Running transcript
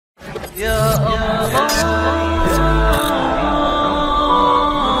মাওলানা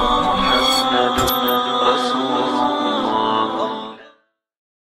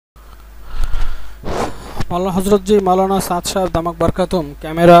হযরত জি মাওলানা সাদ সাহেব দামাক বারকাতুম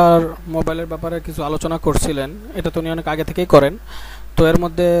ক্যামেরার মোবাইলের ব্যাপারে কিছু আলোচনা করছিলেন। এটা তো উনি অনেক আগে থেকেই করেন। তো এর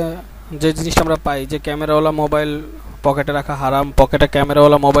মধ্যে যে জিনিসটা আমরা পাই যে ক্যামেরাওয়ালা মোবাইল পকেটে রাখা হারাম, পকেটে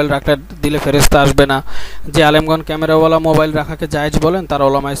ক্যামেরাওয়ালা মোবাইল রাখলে দিলে ফেরেশতা আসবে না, যে আলেমগণ ক্যামেরাওয়ালা মোবাইল রাখাকে জায়েজ বলেন তার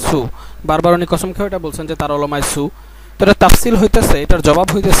ওলামায়ে সু, বারবার উনি কসম খেয়ে এটা বলছেন যে তার ওলামায়ে সু। তো এটা তাফসিল হইতেছে, এটার জবাব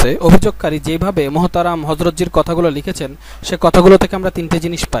হইতেছে অভিযোগকারী যেভাবে মোহতারাম হযরতজির কথাগুলো লিখেছেন সে কথাগুলো থেকে আমরা তিনটে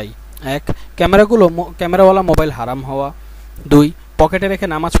জিনিস পাই। এক, ক্যামেরাওয়ালা মোবাইল হারাম হওয়া। দুই, পকেটে রেখে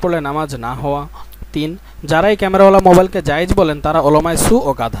নামাজ পড়লে নামাজ না হওয়া। তিন, যারাই ক্যামেরাওয়ালা মোবাইলকে জায়েজ বলেন তারা ওলামায়ে সু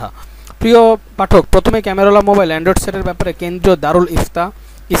ও গাধা। প্রিয় পাঠক, প্রথমে ক্যামেরাওয়ালা মোবাইল অ্যান্ড্রয়েড সেটের ব্যাপারে কেন্দ্রীয় দারুল ইফতা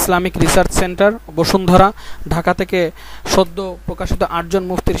Islamic research centre Bashundhara Dhaka থেকে সদ্য প্রকাশিত 8 জন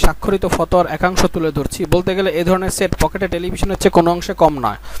মুফতির স্বাক্ষরিত ফতোয়ার একাংশ তুলে ধরছি। বলতে গেলে এ ধরনের সেট পকেটে টেলিভিশনের চেয়ে কোনো অংশে কম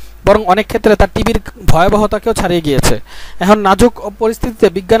নয়, বরং অনেক ক্ষেত্রে তার টিভির ভয়াবহতাকেও ছাড়িয়ে গিয়েছে। এখন নাজুক পরিস্থিতিতে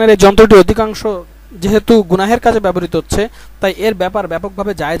বিজ্ঞানের এই যন্ত্রটি অধিকাংশ যেহেতু গুনাহের কাজে ব্যবহৃত হচ্ছে, তাই এর ব্যাপার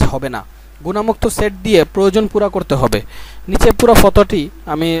ব্যাপকভাবে জায়েজ হবে না। গুণামুক্ত সেট দিয়ে প্রয়োজন পুরা করতে হবে। নিচে পুরো ফটোটি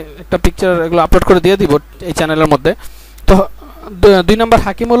আমি একটা পিকচার এগুলো আপলোড করে দিয়ে দিব এই চ্যানেলের মধ্যে। তো 2 নম্বর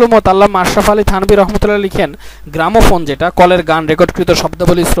হাকিমুল উম্মত আল্লামা আশরাফ আলী থানভী রহমতুল্লাহ লিখেন, গ্রামোফোন যেটা কলের গান রেকর্ডকৃত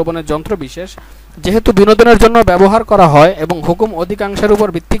শব্দাবলী শ্রবণের যন্ত্র বিশেষ, যেহেতু বিনোদনের জন্য ব্যবহার করা হয় এবং হুকুম অধিকাংশের উপর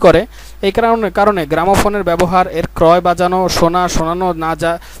ভিত্তি করে, এই কারণে গ্রামোফোনের ব্যবহার, এর ক্রয়, বাজানো, শোনানো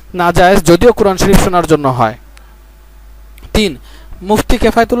না জায়েজ, যদিও কোরআন শরীফ শোনার জন্য হয়। 3, মুফতি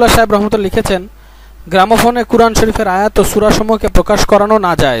কেফায়েতুল্লাহ সাহেব রহমতুল্লাহ লিখেছেন, গ্রামোফোনে কুরআন শরীফের আয়াত ও সূরাসমূহকে প্রকাশ করানো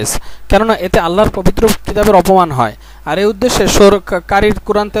না জায়েজ, কেননা এতে আল্লাহর পবিত্র কিতাবের অপমান হয়, আর এই উদ্দেশ্যে কারীর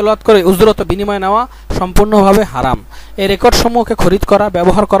কুরআন তেলাওয়াত করে উজরত বিনিময় নেওয়া সম্পূর্ণভাবে হারাম। এই রেকর্ডসমূহকে খরিদ করা,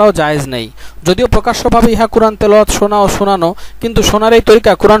 ব্যবহার করাও জায়েজ নেই। যদিও প্রকাশ্যভাবে ইহা কুরআন তেলাওয়াত শোনা ও শোনানো, কিন্তু শোনার এই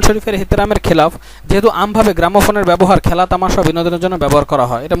তরিকা কুরআন শরীফের ইহতিরামের খেলাফ, যেহেতু আমভাবে গ্রামোফোনের ব্যবহার খেলা তামাশা বিনোদনের জন্য ব্যবহার করা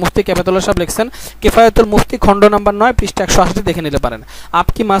হয়। এটা মুফতি কেফায়েতুল্লাহ সাহেব লিখছেন, কিফায়াতুল মুফতি খণ্ড নাম্বার 9 পৃষ্ঠা 180 দেখে নিতে পারেন।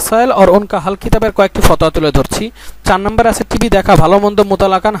 আপকি মাসাইল और उनका हल কিতাবের কয়েকটি ফতোয়া তুলে ধরছি। 4 নম্বরে আছে টিভি দেখা ভালো মন্দ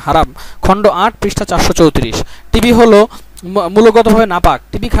মুতালাকান হারাম, খণ্ড 8 পৃষ্ঠা 434। টিভি হলো মূলগতভাবে নাপাক।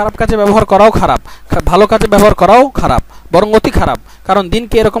 টিভি খারাপ কাজে ব্যবহার করাও খারাপ, ভালো কাজে ব্যবহার করাও খারাপ, বরং অতি খারাপ, কারণ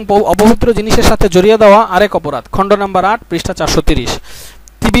দিনকে এরকম অপবিত্র জিনিসের সাথে জড়িয়ে দেওয়া আরেক অপরাধ। খণ্ড নাম্বার 8 পৃষ্ঠা 430।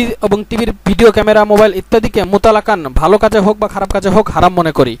 টিভি এবং টিভির ভিডিও ক্যামেরা, মোবাইল ইত্যাদিকে মুতালাকান ভালো কাজে হোক বা খারাপ কাজে হোক হারাম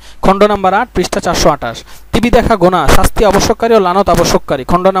মনে করি। খণ্ড নাম্বার 8 পৃষ্ঠা 428। টিভি দেখা গুনাহ, শাস্তি আবশ্যককারী ও লানত আবশ্যককারী।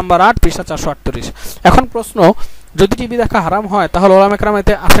 খণ্ড নাম্বার 8 পৃষ্ঠা 438। এখন প্রশ্ন, যদি টিভি দেখা হারাম হয় তাহলে ওলামা কেরাম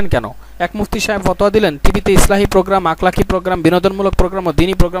এতে আসেন কেন? এক মুফতি সাহেব ফতোয়া দিলেন, টিভিতে ইসলাহি প্রোগ্রাম, আকলাকি প্রোগ্রাম, বিনোদনমূলক প্রোগ্রাম ও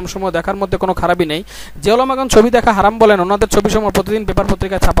দ্বীনি প্রোগ্রামসমূহ দেখার মধ্যে কোনো খারাপই নেই। যে ওলামাগণ ছবি দেখা হারাম বলেন, ওনাদের ছবিসমূহ প্রতিদিন পেপার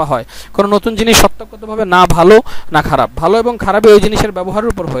পত্রিকায় ছাপা হয়। কোনো নতুন জিনিস সত্যগতভাবে না ভালো না খারাপ, ভালো এবং খারাপই ওই জিনিসের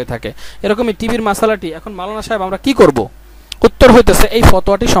ব্যবহারের উপর হয়ে থাকে। এরকমই টিভির মাসালাটি। এখন মাওলানা সাহেব আমরা কি করব? উত্তর হইতেছে এই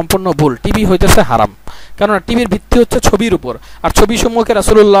ফতোয়াটি সম্পূর্ণ ভুল। টিভি হইতেছে হারাম, কেননা টিভির ভিত্তি হচ্ছে ছবির উপর, আর ছবিসমূহকে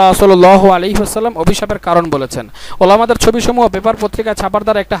রাসূলুল্লাহ সাল্লাল্লাহু আলাইহি ওয়াসাল্লাম অভিশাপের কারণ বলেছেন। ওলামাদের ছবিসমূহ পেপার পত্রিকায় ছাপার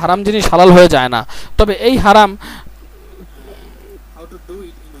দ্বারা একটা হারাম জিনিস হালাল হয়ে যায় না। তবে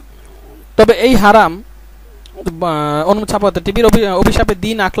এই হারাম অনুচ্ছাপাতে টিভির অভিশাপে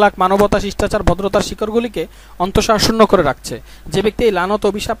দিন, আখলাক, মানবতা, শিষ্টাচার, ভদ্রতার শিকড়গুলিকে অন্তঃসারশূন্য করে রাখছে। যে ব্যক্তি এই লানত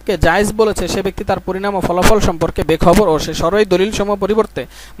অভিশাপকে জায়েজ বলেছে, সে ব্যক্তি তার পরিণাম ও ফলাফল সম্পর্কে বেখবর ও সে সরই দলিল সমূহ পরিবর্তে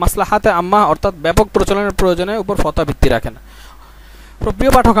মাসলাহাতে আম্মা অর্থাৎ ব্যাপক প্রচলনের প্রয়োজনের উপর ফতোয়া ভিত্তি রাখেন।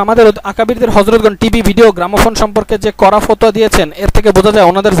 প্রিয় পাঠক, আমাদের আকাবিরদের হযরতগণ টিভি, ভিডিও, গ্রামোফোন সম্পর্কে যে কড়া ফতোয়া দিয়েছেন, এর থেকে বোঝা যায়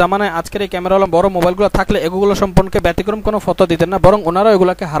ওনাদের জামানায় আজকের এই ক্যামেরাওয়ালা বড় মোবাইলগুলো থাকলে এগুলো সম্পর্কে ব্যতিক্রম কোনো ফতোয়া দিতেন না, বরং ওনারা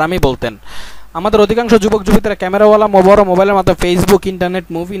এগুলোকে হারামই বলতেন। আমাদের অধিকাংশ যুবক যুবতীরা ক্যামেরাওয়ালা বড় মোবাইলের মাধ্যমে ফেসবুক, ইন্টারনেট,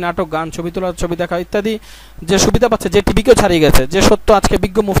 মুভি, নাটক, গান, ছবি তোলা, ছবি দেখা ইত্যাদি যে সুবিধা পাচ্ছে, যে টিভিকেও ছাড়িয়ে গেছে। যে সত্য আজকে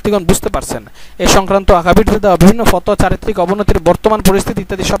বিজ্ঞ মুফতিগণ বুঝতে পারছেন। এই সংক্রান্ত আকাবিরদের দেওয়া বিভিন্ন ফতোয়া চারিত্রিক অবনতির বর্তমান পরিস্থিতি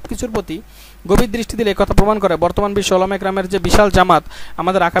ইত্যাদি সবকিছুর প্রতি গভীর দৃষ্টি দিলে একথা প্রমাণ করে বর্তমান বিশ্ব ওলামা কেরামের যে বিশাল জামাত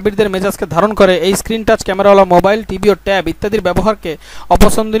আমাদের আকাবিরদের মেজাজকে ধারণ করে এই স্ক্রিন টাচ ক্যামেরাওয়ালা মোবাইল, টিভি ও ট্যাব ইত্যাদির ব্যবহারকে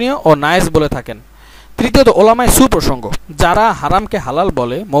অপছন্দনীয় ও নায়েজ বলে থাকেন। তৃতীয়ত, ওলামায়ে সু প্রসঙ্গ। যারা হারামকে হালাল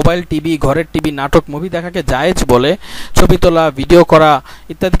বলে, মোবাইল, টিভি, ঘরের টিভি, নাটক, মুভি দেখাকে জায়েজ বলে, ছবি তোলা, ভিডিও করা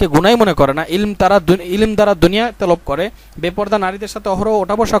ইত্যাদিকে গুনাহ মনে করে না, ইলম দ্বারা দুনিয়া তলব করে, বেপর্দা নারীদের সাথে অহরহ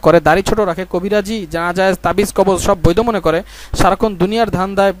ওঠা বসা করে, দাড়ি ছোট রাখে, কবিরাজি, নাজায়েজ, তাবিজ, কবজ সব বৈধ মনে করে, সারাক্ষণ দুনিয়ার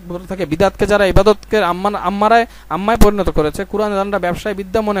ধান্দায় থাকে, বিদাতকে যারা ইবাদতকে আম্মায় পরিণত করেছে, কুরআন জানাটা ব্যবসায়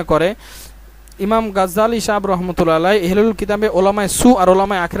বিদ্যা মনে করে, ইমাম গাজ্জালি সাহেব রহমতুল্লাহ আলাইহি ইহলুল কিতাবে ওলামায়ে সু আর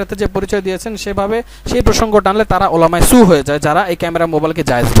ওলামায়ে আখিরাতে যে পরিচয় দিয়েছেন সেভাবে সেই প্রসঙ্গ টানলে তারা ওলামায়ে সু হয়ে যায়, যারা এই ক্যামেরা মোবাইলকে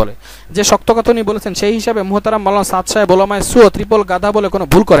জায়েজ বলে। যে শক্ত কথা উনি বলেছেন সেই হিসাবে মুহতারাম মাওলানা সাদ সাহেব ওলামায়ে সু ও ত্রিপল গাধা বলে কোনো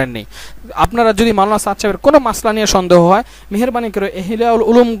ভুল করেননি। আপনারা যদি মাওলানা সাদ সাহেবের কোনো মাসলা নিয়ে সন্দেহ হয়, মেহেরবানি করে ইহলাউল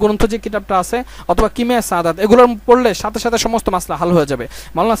উলুম গ্রন্থ যে কিতাবটা আছে অথবা কিমিয়া সাদাত এগুলোর পড়লে সাথে সাথে সমস্ত মাসলা হাল হয়ে যাবে।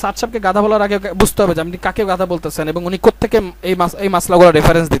 মাওলানা সাদ সাহেবকে গাধা বলার আগে বুঝতে হবে যে আপনি কাকে গাধা বলতেছেন এবং উনি কোত্থেকে এই মাসলাগুলো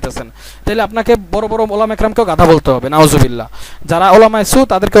রেফারেন্স দিতেছেন। তাহলে আপনাকে বড় বড় ওলামা একরামকেও গাধা বলতে হবে, নাউজুবিল্লাহ। যারা ওলামায়ে সু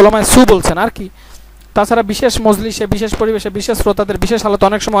তাদেরকে ওলামায়ে সু বলছেন আর কি। তাছাড়া বিশেষ মজলিসে, বিশেষ পরিবেশে, বিশেষ শ্রোতাদের বিশেষ হালতে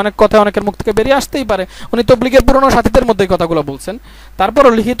অনেক সময় অনেক কথা অনেকের মুখ থেকে বেরিয়ে আসতেই পারে। উনি তবলিগের পুরনো সাথীদের মধ্যে কথাগুলো বলছেন।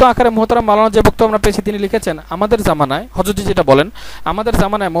 তারপরও লিখিত আকারে মুহতারাম মাওলানা যে বক্তব্য আমরা পেয়েছি তিনি লিখেছেন, আমাদের জামানায় হযরতজি যেটা বলেন, আমাদের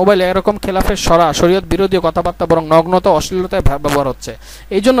জামানায় মোবাইলে এরকম খেলাফের সরা শরীয়ত বিরোধী কথাবার্তা বরং নগ্নতা অশ্লীলতায় ব্যবহার হচ্ছে।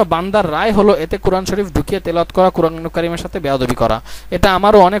 এই জন্য বান্দার রায় হলো এতে কোরআন শরীফ ঢুকিয়ে তেলাওয়াত করা, কোরআন কারীমের সাথে বেয়াদবি করা। এটা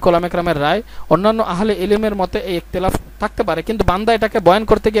আমারও অনেক ওলামা একরামের রায়। অন্যান্য আহলে ইলমের মতে এই ইখতিলাফ থাকতে পারে, কিন্তু বান্দা এটাকে বয়ান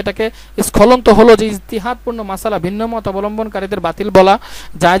করতে গিয়ে এটাকে স্খলন্ত হলো যে ইজতিহাদপূর্ণ মাসালা ভিন্ন মত অবলম্বনকারীদের বাতিল বলা,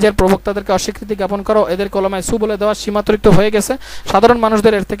 জায়েজের প্রবক্তাদেরকে অস্বীকৃতি জ্ঞাপন করা, এদেরকে ওলামায়ে সু বলে দেওয়া সীমাতরিক্ত হয়ে গেছে। সাধারণ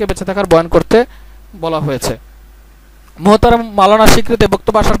মানুষদের এর থেকে বেঁচে থাকার বয়ান করতে বলা হয়েছে। মুহতারাম মাওলানা স্বীকৃত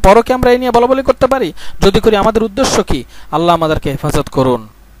বক্তব্য আসার পরও কি আমরা এই নিয়ে বলা বলি করতে পারি? যদি করি আমাদের উদ্দেশ্য কি? আল্লাহ আমাদেরকে হেফাজত করুন।